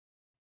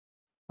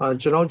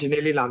ကျွန်တော်ဒီ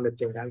နေ့လေ့လာမယ့်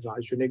သင်ခန်းစာ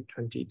Unit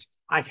 20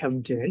 I have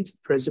did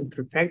present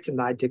perfect and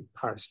I did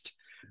past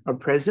a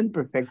present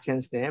perfect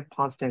tense နဲ့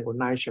past tense ကို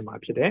နှိုင်းယှဉ်မှာ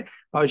ဖြစ်တယ်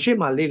။ရှေ့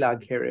မှာလေ့လာ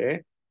ခဲ့တဲ့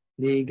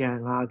၄ခံ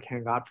၅ခံ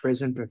က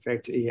present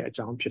perfect ရဲ့အ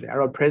ကြောင်းဖြစ်တယ်။အဲ့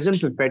တော့ present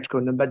perfect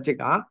ကိုနံပါတ်1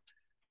က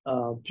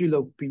ပြု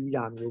လုပ်ပြီး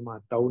တာမျိုးမှာ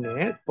သုံးတ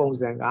ယ်ပုံ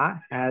စံက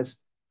has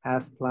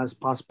have plus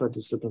past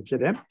participle ဖြ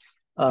စ်တယ်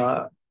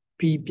။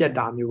ပြီးပြတ်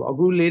တာမျိုးပေါ့အ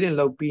ခုလေးတင်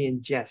လုပ်ပြီးရင်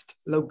just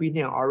လုပ်ပြီးရ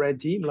င်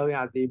already မလုပ်ရ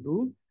သေး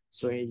ဘူး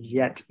ဆိုရင်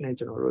yet နဲ့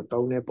ကျွန်တော်တို့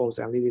သုံးတဲ့ပုံ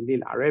စံလေးတွေလေ့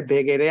လာရတယ်ဘ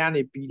ယ်ကလေးက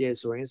နေပြီးတယ်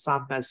ဆိုရင်စ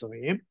မှတ်ဆို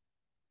ရင်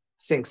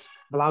since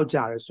ဘယ်လောက်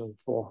ကြာလဲဆိုရင်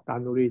for ဒါ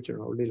မျိုးတွေကျွန်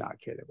တော်တို့လေ့လာ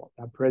ခဲ့တယ်ပေါ့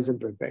ဒါ present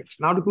perfect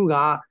နောက်တစ်ခုက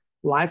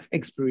life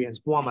experience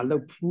ဘဝမှာလု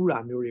ပ်ဖူးတာ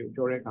မျိုးတွေကို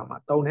ပြောတဲ့အခါမှာ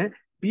သုံးတယ်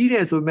ပြီးတ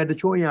ယ်ဆိုပေမဲ့တ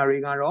ချို့အရာတွေ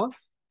ကတော့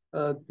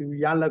သူ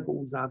ရလက်ကို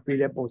ဦးစားပေး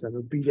တဲ့ပုံစံ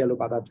မျိုးပြီးတယ်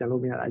လို့ဘာသာပြန်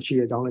လို့မရတာရှိ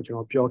တဲ့အကြောင်းလည်းကျွန်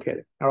တော်ပြောခဲ့တ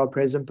ယ်အဲ့တော့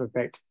present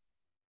perfect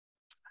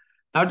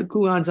နောက်တစ်ခု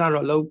ကကြ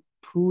တော့လုပ်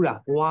ဖူးတာ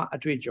ဘဝအ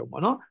တွေ့အကြုံ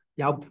ပေါ့နော်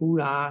ရောက်ဖူး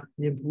တာ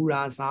မြင်ဖူး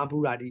တာစား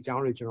ဖူးတာဒီအကြော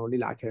င်းတွေကျွန်တော်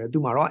လေ့လာခဲ့တယ်သူ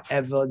မှာတော့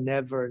ever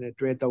never နဲ့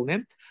တွဲသုံးတယ်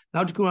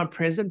နောက်တစ်ခုက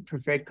present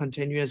perfect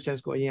continuous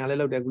tense ကိုအရင်ကလ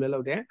ည်းလုပ်တယ်အခုလည်း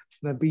လုပ်တယ်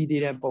မပြီး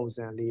သေးတဲ့ပုံ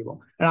စံလေးပေါ့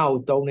အဲ့ဒါ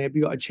ကိုသုံးတယ်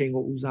ပြီးတော့အချိန်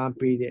ကိုဦးစား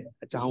ပေးတဲ့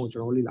အကြောင်းကိုကျွ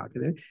န်တော်လေ့လာခဲ့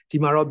တယ်ဒီ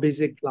မှာတော့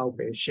basic လောက်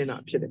ပဲရှင်းတာ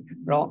ဖြစ်တယ်အဲ့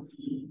တော့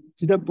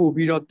ဒီတက်ပို့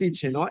ပြီးတော့သိ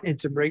ချင်တော့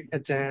intermediate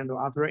attend တို့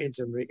upper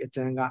intermediate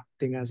attend က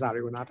သင်ခန်းစာ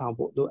တွေကိုနားထောင်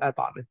ဖို့လိုအပ်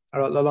ပါမယ်အဲ့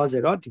တော့လောလောဆ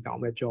ယ်တော့ဒီကောင်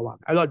ပဲပြောပါမ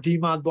ယ်အဲ့တော့ဒီ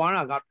မှာသွား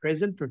တာက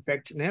present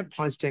perfect နဲ့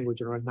past tense ကို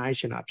ကျွန်တော်နှိုင်း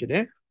ရှင်းတာဖြစ်တ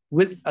ယ်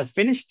with a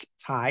finished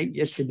tie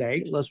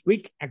yesterday, last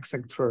week,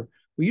 etc.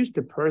 We used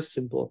the past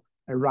simple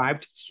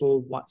arrived, so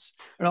was.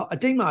 အဲ့တော့အ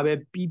တိတ်မှာပဲ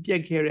ပြီးပြ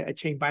တ်ခဲ့တဲ့အ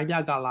ချိန်ပိုင်းပြ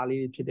ကာလ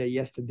လေးဖြစ်တဲ့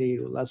yesterday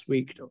တို့ last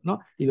week တို့เนาะ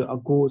ဒီလို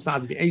ago စ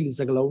သဖြင့်အဲ့ဒီ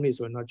စကားလုံးတွေ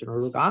ဆိုရင်တော့ကျွန်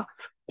တော်တို့က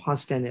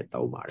past tense နဲ့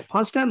သုံးပါတယ်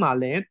past tense မှာ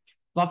လည်း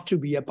verb to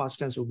be a past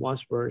tense so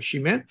once were ရှိ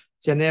မယ်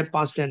ကျန်တဲ့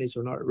past tense တွေ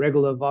ဆိုတော့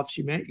regular verb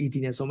ရှိမယ် ed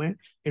နဲ့ဆိုမယ်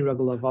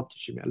irregular verb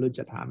ရှိမယ်အလို့ချ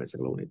က်ထားမယ်စ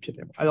ကားလုံးတွေဖြစ်တ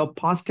ယ်ပေါ့အဲ့တော့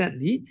past tense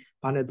ဒီ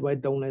ဘာနဲ့တွဲ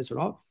သုံးလဲဆို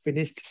တော့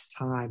finished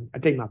time အ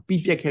တိတ်မှာ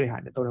ပြီးပြတ်ခဲ့တဲ့ဟာ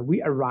နဲ့သုံးတယ် we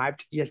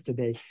arrived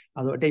yesterday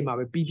အဲ့တော့အတိတ်မှာ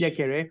ပဲပြီးပြတ်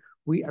ခဲ့တယ်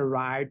we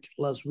arrived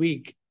last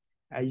week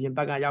ရင်ဘ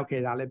က်ကရောက်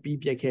ခဲ့တာလည်းပြီး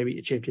ပြတ်ခဲ့ပြီ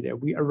အချိန်ဖြစ်တယ်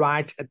we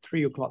arrived at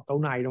 3 o'clock 3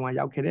 နာရီတုန်းက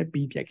ရောက်ခဲ့တယ်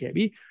ပြီးပြတ်ခဲ့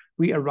ပြီ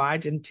we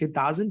arrived in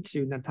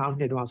 2002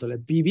 2000တုန်းကဆိုလ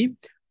ည်းပြီးပြီ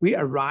we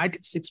arrived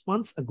 6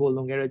 months ago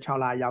လွန်ခဲ့တဲ့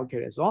6လရောက်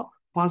ခဲ့တယ်ဆိုတော့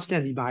past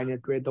tense ဒီပိုင်းနဲ့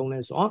တွဲသုံးလဲ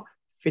ဆိုတော့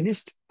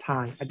finished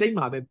time အတိတ်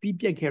မှာပဲပြီး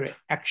ပြတ်ခဲ့တဲ့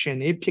action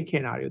တွေဖြစ်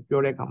ခဲ့တာတွေကို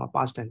ပြောတဲ့အခါမှာ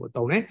past tense ကို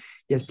သုံးတယ်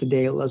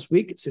yesterday last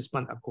week 6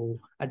 months ago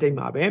အတိတ်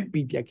မှာပဲ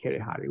ပြီးပြတ်ခဲ့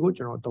တဲ့ဟာတွေကို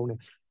ကျွန်တော်သုံးတယ်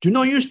do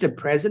not use the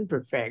present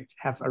perfect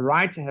have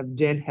arrived have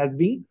done have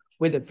been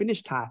with the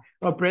finished time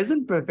တော့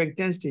present perfect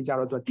tense တွေကြ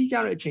တော့သူတိကျ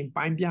တဲ့အချိန်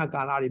ပိုင်းပြ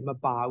ကာလတွေမ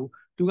ပါဘူး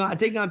သူကအ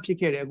တိတ်ကဖြစ်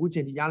ခဲ့တဲ့အခုချိ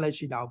န်ဒီရလက်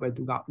ရှိတာကိုပဲ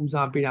သူကဦး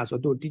စားပေးတာဆို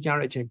တော့သူတိကျ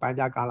တဲ့အချိန်ပိုင်း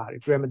ပြကာလတွေ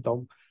တွဲမ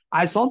သုံး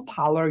I saw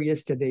Tyler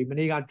yesterday မ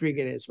နေ့ကတွေ့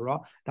ခဲ့တယ်ဆို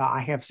တော့ဒါ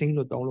I have seen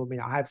လို့သုံးလို့မ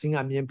ရ I have seen က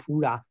မြင်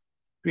ဖူးတာ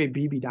တွေ့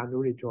ပြီးပြီဒါ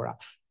မျိုးတွေပြောတာ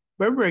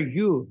where were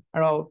you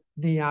အဲ့တော့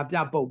နေရာပြ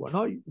ပုတ်ပေါ့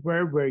နော်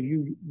where were you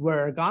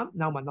were က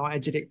နောက်မှာ non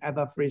adjective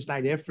ever phrase လို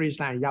က်တယ် phrase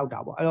လိုက်ရောက်တာ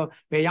ပေါ့အဲ့တော့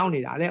ဘယ်ရောက်နေ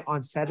တာလဲ on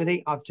Saturday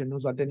afternoon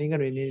ဆိုတော့တနင်္ဂ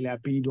နွေနေ့လည်း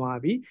ပြီးသွား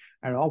ပြီ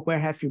အဲ့တော့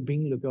where have you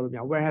been လို့ပြောလို့မ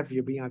ရ where have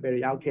you been ဘယ်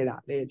ရောက်ခဲ့တာ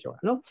လဲပြော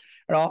တာနော်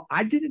အဲ့တော့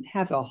I didn't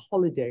have a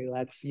holiday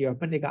last year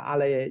မနေ့ကအား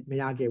လည်းမ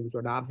ရခဲ့ဘူး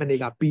ဆိုတော့ဒါမနေ့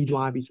ကပြီး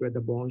သွားပြီဆိုတဲ့သ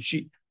ဘောရှိ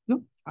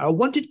နော်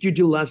what did you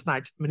do last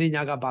night မနေ့ည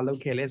ကဘာလုပ်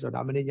ခဲ့လဲဆို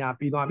တော့မနေ့ည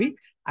ပြီးသွားပြီ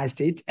I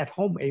stayed at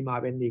home အိမ်မှာ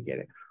ပဲနေခဲ့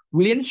တယ်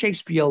William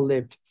Shakespeare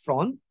lived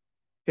from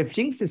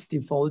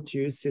 1564 to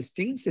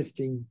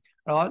 1616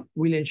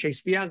 William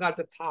Shakespeare က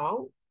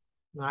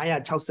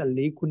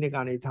1564ခုနှစ်က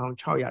နေ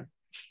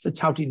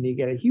1616ထိနေ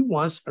ခဲ့တယ် He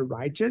was a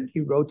writer he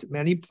wrote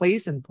many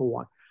plays and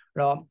poems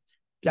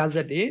ပြ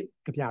ဇာတ်တွေ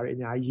ကြပြတွေအ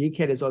များကြီးရေး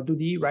ခဲ့တယ်ဆိုတော့သူ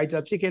ဒီ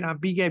writer ဖြစ်ခဲ့တာ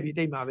ပြီးခဲ့ပြီအ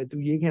တိတ်မှာပဲသူ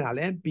ရေးခဲ့တာလ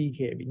ည်းပြီး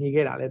ခဲ့ပြီနေ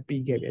ခဲ့တာလည်း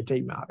ပြီးခဲ့ပြီအတိ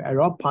တ်မှာပဲအဲ့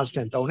တော့ past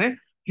tense သုံးတယ်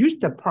use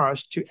the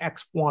past to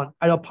x1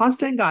 အဲ့တော့ past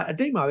tense ကအ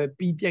တိတ်မှာပဲ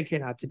ပြီးပြတ်ခဲ့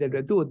တာဖြစ်တဲ့အတွ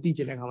က်သူ့ကိုသိ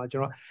ချင်တဲ့အခါမှာကျွ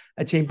န်တော်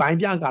အချိန်ပိုင်း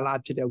ပြကာလ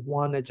ဖြစ်တဲ့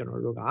one နဲ့ကျွန်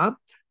တော်တို့က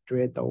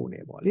တွဲသုံး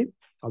နေပေါ့လေ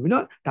ဟုတ်ပြီ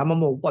နော်ဒါမှမ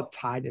ဟုတ် what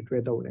time နဲ့တွဲ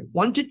သုံးနေ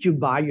when did you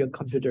buy your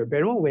computer ဘ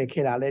ယ်တော့ဝယ်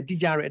ခဲ့တာလဲတိ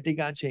ကျတဲ့အတိတ်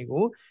ကအချိန်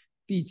ကို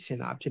သိချင်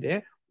တာဖြစ်တယ်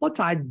What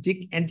time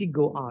did Andy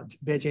go out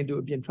ဘယ်ချိန်သူ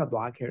အပြင်ထွက်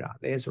သွားခဲ့တာ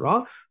လဲဆို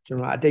တော့ကျွန်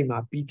တော်အတိတ်မှာ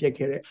ပြီးပြတ်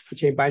ခဲ့တဲ့အ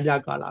ချိန်ပိုင်းပြ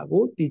ကာလ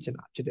ကိုသိချင်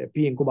တာဖြစ်တယ်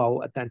ပြီးရင်ကိုပါ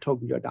ကိုအတန်ထုတ်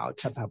ပြီးတော့ဒါကို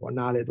ချက်ဖတ်ပေါ့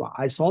နားလဲသွား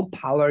I saw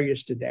Tyler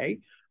yesterday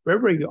where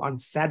were you on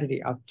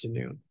Saturday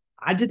afternoon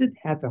I didn't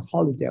have a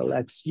holiday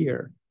last year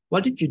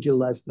what did you do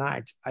last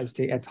night I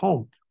stayed at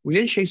home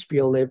William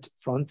Shakespeare lived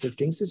from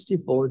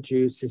 1564 to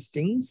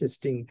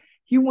 1616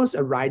 he was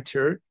a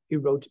writer he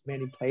wrote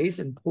many plays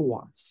and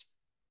poems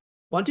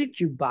When did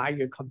you buy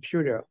your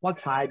computer? What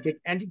time did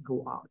Andy go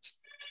out?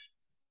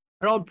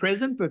 အဲ့တော့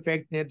present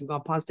perfect နဲ့သူက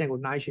past tense ကို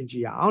နှိုင်းယှဉ်ကြ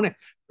ည့်ရအောင်တဲ့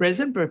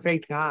present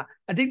perfect က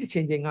အတိတ်တစ်ချိ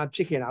န်ချိန်ကဖြ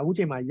စ်ခဲ့တာအခု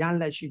ချိန်မှာရ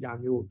လက်ရှိတာ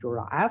မျိုးကိုပြော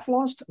တာ I have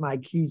lost my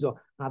key ဆို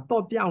ငါ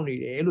တော့ပြောင်းနေ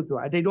တယ်လို့ပြော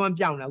တာအတိတ်တော့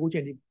ပြောင်းနေတာအခုချိ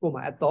န်ဒီကိုယ်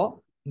မှာအတော့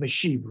မ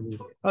ရှိဘူးအဲ့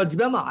တော့ဒီ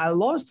ဘက်မှာ I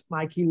lost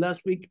my key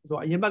last week ဆို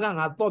တော့အရင်ဘက်က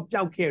ငါတော့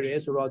ပြောက်ခဲ့တယ်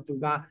ဆိုတော့သူ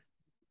က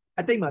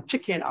အတိတ်မှာဖြ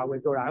စ်ခဲ့တာကို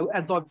ပြောတာအခု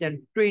အတော့ပြန်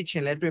တွေးချ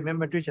င်လဲတွေးမယ်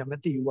မတွေးချင်မ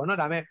သိဘူးပေါ့နော်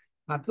ဒါပေမဲ့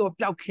ငါတော့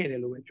ပြောက်ခဲ့တယ်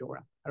လို့ပဲပြော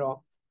တာအဲ့တော့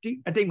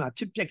အတိတ်မှာ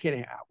ဖြစ်ပျက်ခဲ့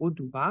တဲ့အားကို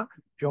သူက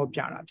ပြောပြ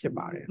တာဖြစ်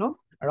ပါတယ်နော်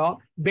အဲ့တော့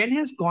Ben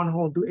has gone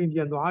home to အိမ်ပြ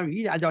န်သွားပြီ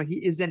ဒါကြောင့် he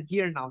isn't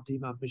here now ဒီ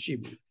မှာမရှိ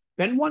ဘူး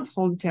Ben went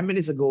home 10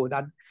 minutes ago ဒါ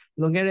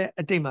လွန်ခဲ့တဲ့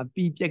အတိတ်မှာ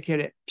ပြီးပြက်ခဲ့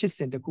တဲ့ဖြစ်စ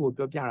ဉ်တစ်ခုကို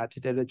ပြောပြတာဖြ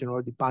စ်တဲ့အတွက်ကျွန်တော်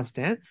တို့ဒီ past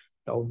tense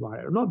သုံးသွားတ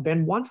ယ်နော် Ben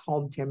went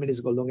home 10 minutes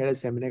ago လွန်ခဲ့တဲ့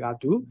10 minutes က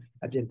သူ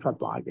အပြင်ထွက်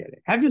သွားခဲ့တယ်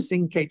Have you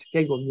seen Kate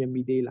ကိုမြင်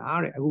မိသေးလား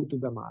တဲ့အခု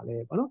သူ့ဘက်မှာလဲ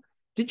ပေါ့နော်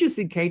Did you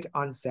see Kate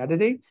on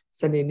Saturday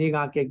စနေနေ့က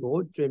Kate ကို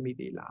တွေ့မိ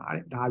သေးလား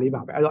တဲ့ဒါလေး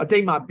ပါပဲအဲ့တော့အတိ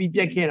တ်မှာပြီးပြ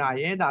က်ခဲ့တာ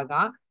ရဲ့ဒါက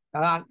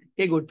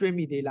Kate ကိုတွေ့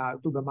မိသေးလား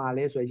သူ့ဘက်မှာ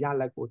လဲဆိုရ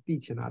လက်ကိုသိ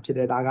ချင်တာဖြစ်တ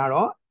ယ်ဒါက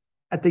တော့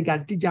အတိတ်က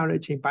တိကျတဲ့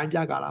အချိန်ပိုင်းပြ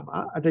ကာလမှာ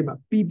အတိတ်မှာ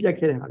ပြီးပြက်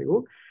ခဲ့တဲ့ဟာတွေကို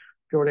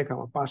ပြောတဲ့အခါ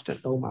မှာ past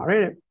tense သုံးပါတ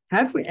ယ်တဲ့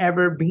Have we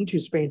ever been to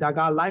Spain ဒါက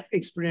life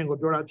experience ကို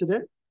ပြောတာဖြစ်တ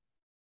ယ်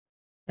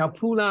ရောက်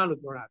ဖူးလားလို့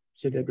ပြောတာ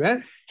ဖြစ်တဲ့အတွက်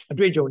အ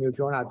တွေ့အကြုံတွေကို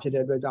ပြောတာဖြစ်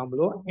တဲ့အတွက်ကြောင့်မ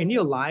လို့ in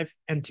your life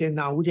until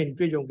now အခုချိန်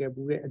တွေ့ကြုံခဲ့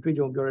ဘူးတဲ့အတွေ့အ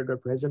ကြုံပြောတဲ့အတွ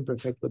က် present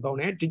perfect ကိုသုံး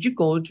တယ် Did you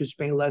go to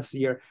Spain last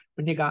year မ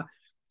နှစ်က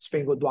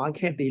Spain ကိုသွား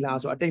ခဲ့သေးလား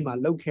ဆိုအတိတ်မှာ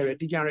လုပ်ခဲ့တဲ့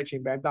တိကျတဲ့အချိ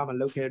န်ပိုင်းမှာ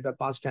လုပ်ခဲ့တဲ့အတွက်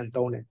past tense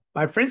သုံးတယ်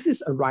My friend is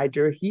a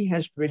writer he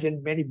has written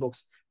many books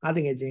အားတ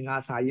ကယ်ချင်းက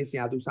စာရေးဆ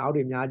ရာသူစာအုပ်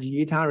တွေအများကြီး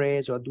ရေးထားတယ်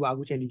ဆိုတော့သူအ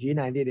ခုချိန်ကြီးရေး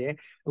နိုင်သေးတယ်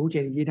အခုချိ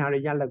န်ရေးထား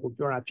တဲ့ရလက်ကို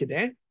ပြောတာဖြစ်တ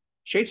ယ်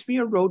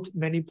Shakespeare wrote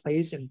many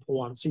plays and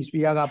poems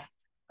Shakespeare က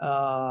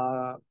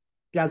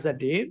ပြဇာတ်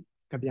တွေ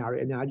ကြပြတွေ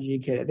အများကြီး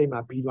ရေးခဲ့တယ်အတိတ်မှာ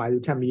ပြီးသွားတ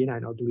ယ်ထပ်မရေးနို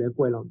င်တော့သူလည်း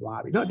ကွယ်လွန်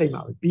သွားပြီเนาะအတိတ်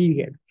မှာပြီး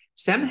ခဲ့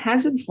Sam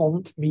hasn't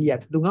phoned me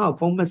yet သူက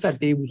ဖုန်းမဆက်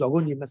သေးဘူးဆိုတော့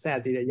ကိုညီမဆက်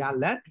သေးတယ်ရ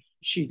လက်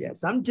ရှိတယ်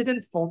Sam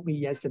didn't phone me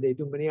yesterday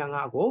သူမနေ့က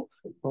ငါ့ကို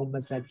ဖုန်းမ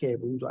ဆက်ခဲ့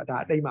ဘူးဆိုတော့ဒါ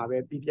အတိတ်မှာပဲ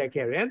ပြီးပြတ်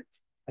ခဲ့တယ်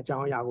အကြော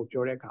င်းအရာကို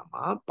ပြောတဲ့အခါ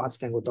မှာ past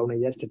tense ကိုသုံးတယ်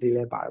yesterday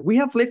လဲပါတယ် We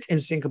have lived in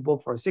Singapore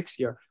for 6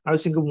 years အဲ့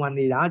တော့ Singapore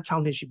နေတာ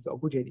6နှစ်ရှိပြီအ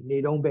ခုချိန်နေ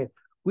တော့ပဲ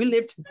We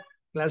lived in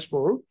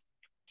Glasgow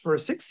for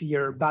 6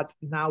 years but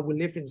now we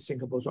live in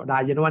Singapore ဆိုတော့ဒါ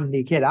ရင်တော့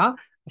နေခဲ့တာ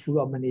အခု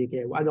တော့မနေ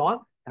ခဲ့ဘူးအဲ့တော့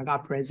ဒါက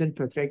present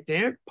perfect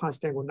နဲ့ past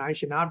tense ကို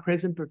national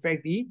present perfect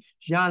ဒီ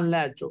ရလ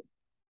က်တို့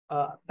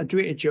အ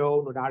တွေ့အကြုံ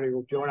တို့ဒါတွေ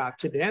ကိုပြောတာ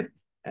ဖြစ်တယ်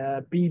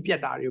ပြီးပြ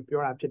တ်တာတွေကို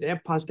ပြောတာဖြစ်တယ်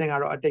past tense က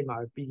တော့အတိတ်မှာ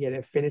ပြီးခဲ့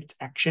တဲ့ finished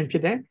action ဖြ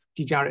စ်တယ်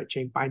ဒီကြတဲ့အချိ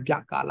န်ပိုင်းပြ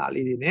ကာလ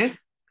လေးတွေနဲ့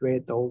တွဲ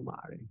သုံးပါ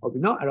တယ်ဟုတ်ပြီ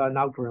နော်အဲ့တော့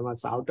နောက် grammar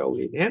စာအုပ်တုပ်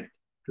လေးနဲ့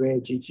တွဲ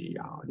ကြည့်ကြည့်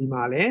အောင်ဒီ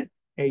မှာလည်း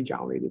အဲ့အကြော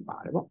င်းလေးတွေပါ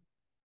တယ်ပေါ့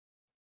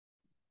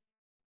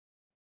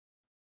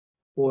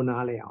ပေါ်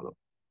နားလဲအောင်လို့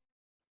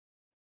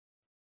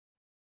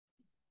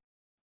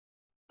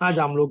အား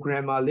ကြောင့်မလို့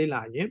grammar လေ့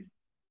လာရင်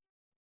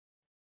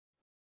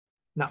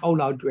နောက်အုပ်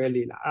လောက်တွဲ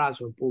လေ့လာအဲ့ဒါ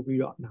ဆိုပို့ပြီး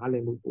တော့နားလ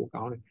ည်မှုပို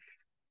ကောင်းတယ်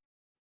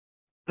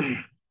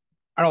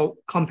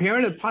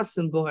compare the past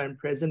simple and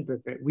present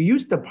perfect. We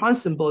use the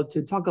past simple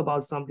to talk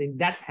about something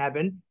that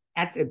happened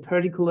at a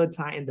particular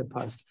time in the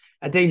past.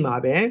 အတိတ်မှာ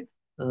ပဲ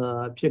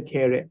ဖြစ်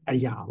ခဲ့တဲ့အ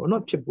ရာပေါ့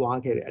နော်ဖြစ်ပွား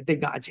ခဲ့တဲ့အတိတ်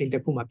ကအချိန်တ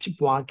စ်ခုမှာဖြစ်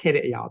ပွားခဲ့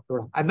တဲ့အရာကိုပြော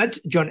တာ I met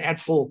John at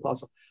 4 o'clock.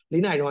 ၄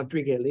 နာရီတော့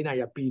တွေ့ခဲ့၄နာ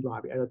ရီပြီးသွား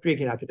ပြီအဲ့တော့တွေ့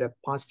ခဲ့တာဖြစ်တဲ့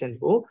past tense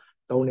ကို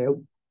သုံးတယ်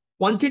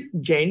Wanted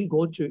Jane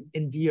go to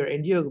India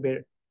ကိုပဲ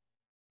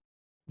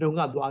တုန်း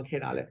ကသွား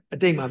ခဲ့တာလေအ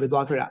တိတ်မှာပဲ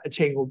သွားခဲ့တာအ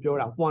ချိန်ကိုပြော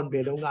တာ one ဘ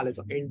ယ်တုန်းကလဲ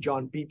ဆို in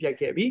John ပြီးပြတ်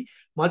ခဲ့ပြီ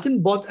Martin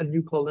bought a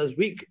new car last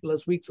week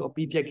ဆို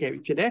ပြီးပြတ်ခဲ့ပြီ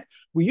ဖြစ်တယ်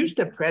we use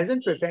the present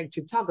perfect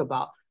to talk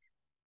about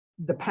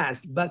the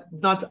past but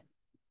not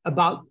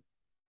about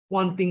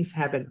when things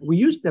happen we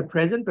use the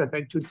present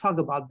perfect to talk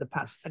about the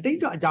past အတိတ်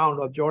ကအကြောင်း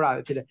တော့ပြောတာ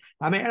ပဲဖြစ်တယ်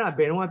ဒါပေမဲ့အဲ့ဒါ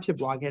ဘယ်တော့ဖြစ်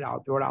ပွားခဲ့တာ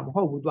ကိုပြောတာမ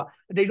ဟုတ်ဘူးသူက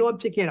အတိတ်တော့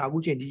ဖြစ်ခဲ့တာအခု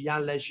ချိန်ဒီရ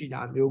လက်ရှိ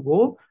တာမျိုး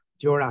ကို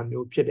ပြောတာ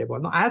မျိုးဖြစ်တယ်ပေါ့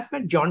နော် I have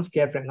met John's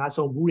girlfriend ငါ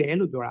ဆုံဘူးတယ်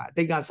လို့ပြောတာအ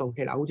တိတ်ကဆုံ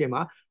ခဲ့တာအခုချိန်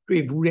မှာ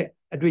တွေ့ဘူးတဲ့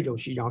အတွေ့အကြုံ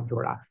ရှိကြောင်း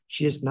ပြောတာ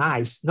she is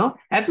nice နော်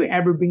have you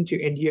ever been to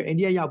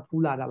India ရောက်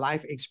ဖူးလာတာ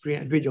life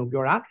experience အတွေ့အကြုံ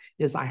ပြောတာ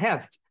yes I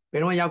have ဘ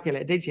ယ်တော့ရောက်ခဲ့လဲ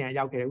အတိတ်ချိန်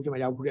ရောက်ခဲ့တယ်အခုချိန်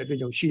မှာရောက်ဖူးတဲ့အတွေ့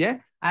အကြုံရှိတယ်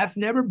I have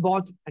never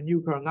bought a new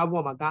car ငါ့ဘဝ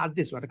မှာကားအသ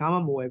စ်ဆိုတာတခါမှ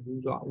မဝယ်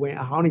ဘူးဆိုတော့ဝင်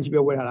အဟောင်းနေကြီးပဲ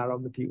ဝယ်လာတာ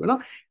တော့မသိဘူးနော်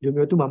ဒီလို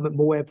မျိုးသူ့မှာ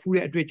မဝယ်ဖူး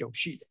တဲ့အတွေ့အကြုံ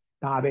ရှိတယ်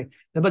ဒါပဲ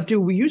number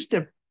 2 we use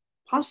the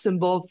past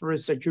simple for a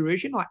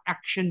situation or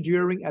action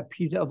during a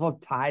period of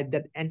time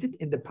that ended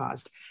in the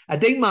past အ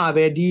တိတ်မှာ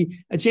ပဲဒီ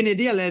အခြေအနေ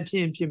တည်းလည်း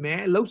ဖြစ်မယ်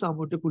လှုပ်ဆောင်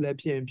မှုတစ်ခုလည်း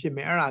ဖြစ်မ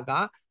ယ်အဲ့ဒါက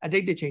အတိ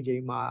တ်တစ်ချိ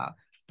န်မှာ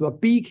သူက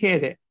ပြီးခဲ့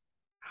တဲ့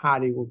ဟာ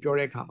တွေကိုပြော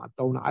တဲ့အခါမှာ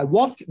သုံးတာ I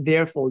worked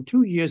there for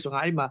 2 years ဆို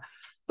တော့အဲ့ဒီမှာ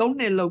3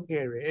 နှစ်လုပ်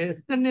ခဲ့တယ်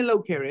2 နှစ်လု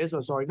ပ်ခဲ့တယ်ဆို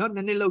တော့ sorry နော်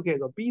2 နှစ်လုပ်ခဲ့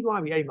ဆိုတော့ပြီး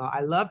သွားပြီအဲ့ဒီမှာ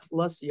I left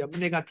last year မ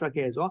နေ့ကထွက်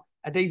ခဲ့ဆိုတော့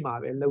အတိတ်မှာ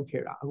ပဲလုပ်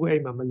ခဲ့တာအခုအဲ့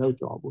ဒီမှာမလုပ်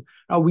တော့ဘူး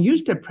အဲ့ we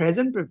use the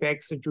present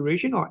perfect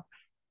situation or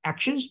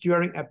actions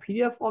during a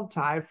period of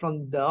time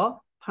from the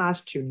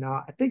past to now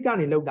အတိတ်က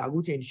နေလောက်တာအခု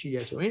ချိန်ရှိရ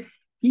ဆိုရင်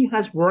he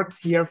has worked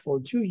here for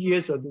 2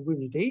 years so ဒီဝိ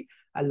နည်း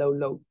အလုပ်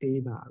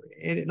သေးပါပဲ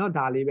တဲ့เนาะ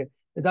ဒါလေးပဲ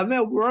ဒါပေ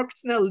မဲ့ worked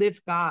နဲ့ live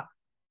က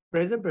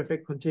present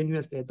perfect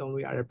continuous နဲ့သုံး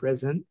လို့ရတယ်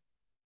present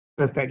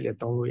perfect လည်း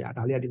သုံးလို့ရ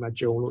ဒါလေးကဒီမှာ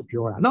ဂျုံလို့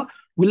ပြောတာเนาะ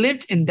we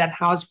lived in that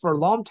house for a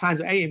long time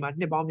ဆိုအဲ့အိမ်မှာ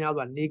နှစ်ပေါင်းများ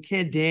စွာနေ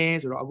ခဲ့တယ်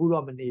ဆိုတော့အခု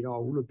တော့မနေတော့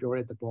ဘူးလို့ပြော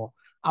တဲ့သဘော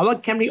our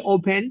company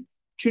opened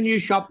 2 new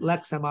shop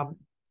last summer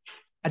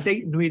အတိတ်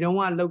ຫນွေတုံး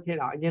ကလှုပ်ခဲ့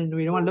တာအရင်ຫ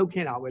ນွေတုံးကလှုပ်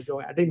ခဲ့တာပဲပြော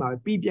ရင်အတိတ်မှာပဲ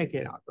ပြီးပြတ်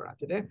ခဲ့တာဆိုတာ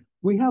ဖြစ်တယ်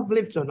we have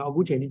lived ဆိုတော့အ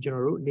ခုချိန်ကြီးကျွန်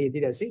တော်တို့နေ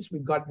သေးတယ် since we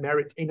got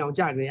married အိမ်အောင်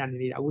ကြကြရ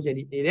နေတာအခုချိန်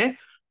ကြီးနေတယ်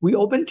we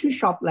opened to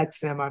shop like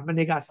summer မ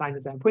နေ့ကဆိုင်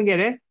ဖွင့်ခဲ့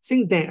တယ်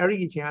since then အဲ့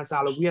ဒီချိန်ကစ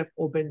လို့ we have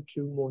opened to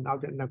more နောက်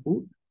တဲ့နှစ်ခု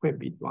ဖွင့်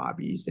ပြီးသွား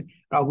ပြီအဲ့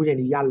တော့အခုချိန်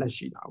ကြီးရလက်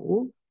ရှိတာကို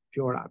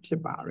ပြောတာဖြ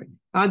စ်ပါတယ်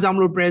အားကြောင့်မ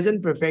လို့ present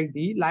perfect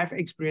ဒီ life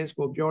experience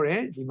ကိုပြောတ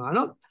ယ်ဒီမှာ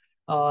နော်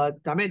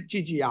ဒါမဲ့ကြ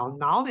ည့်ကြည့်အောင်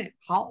now then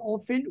how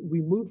often we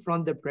move from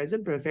the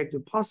present perfect to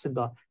past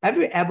simple have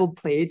you ever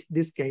played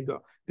this game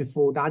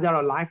before ဒါကြ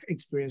တော့ life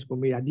experience ကို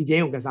မေးတာဒီ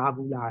game ကိုကစား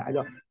ဘူးလားအဲ့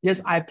တော့ yes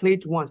I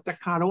played once တ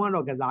ခါတော့က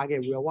တော့ကစားခဲ့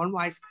ပြီ one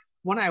wise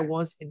when I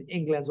was in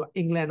England ဆို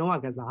England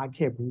တော့ကစား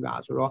ခဲ့ဘူး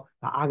လားဆိုတော့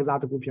ဒါအားကစား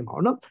တစ်ခုဖြစ်မှာ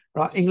ပေါ့နော်အဲ့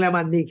တော့ England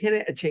မှာနေခဲ့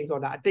တဲ့အချိန်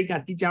တော့ဒါအတိတ်က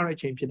တိကျတဲ့အ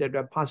ချိန်ဖြစ်တဲ့အတွ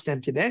က် past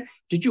tense ဖြစ်တယ်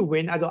did you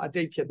win အဲ့တော့အ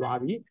တိတ်ဖြစ်သွား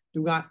ပြီသူ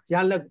ကရ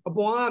လက်အ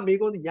ပေါ်ကမေ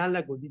ကွန်းဒီရလ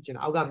က်ကိုသိချင်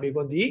တာအောက်ကမေ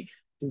ကွန်းဒီ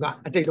သူက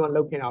အတိတ်တော့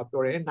လောက်ခဲ့တာ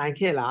ပြောတယ်နိုင်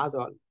ခဲ့လား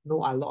ဆိုတော့ no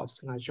I lost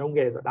ငါရှုံး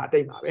ခဲ့တယ်ဆိုတော့ဒါအတိ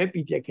တ်မှာပဲ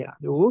ပြီးပြက်ခဲ့တာ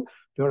မျိုး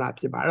ပြောတာ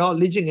ဖြစ်ပါအဲ့တော့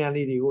လေ့ကျင့်ခန်း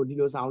လေးတွေကိုဒီ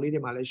လိုစာအုပ်လေး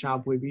တွေမှာလည်းရှာ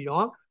ဖွေပြီး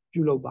တော့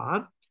ပြုလုပ်ပါ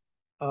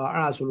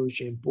အဲ့ဒါဆိုလို့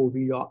ရှိရင်ပို့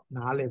ပြီးတော့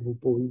နားလည်မှု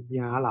ပို့ပြီး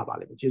များလာပါ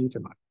လိမ့်မယ်ကျေးဇူးတ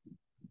င်ပါတယ်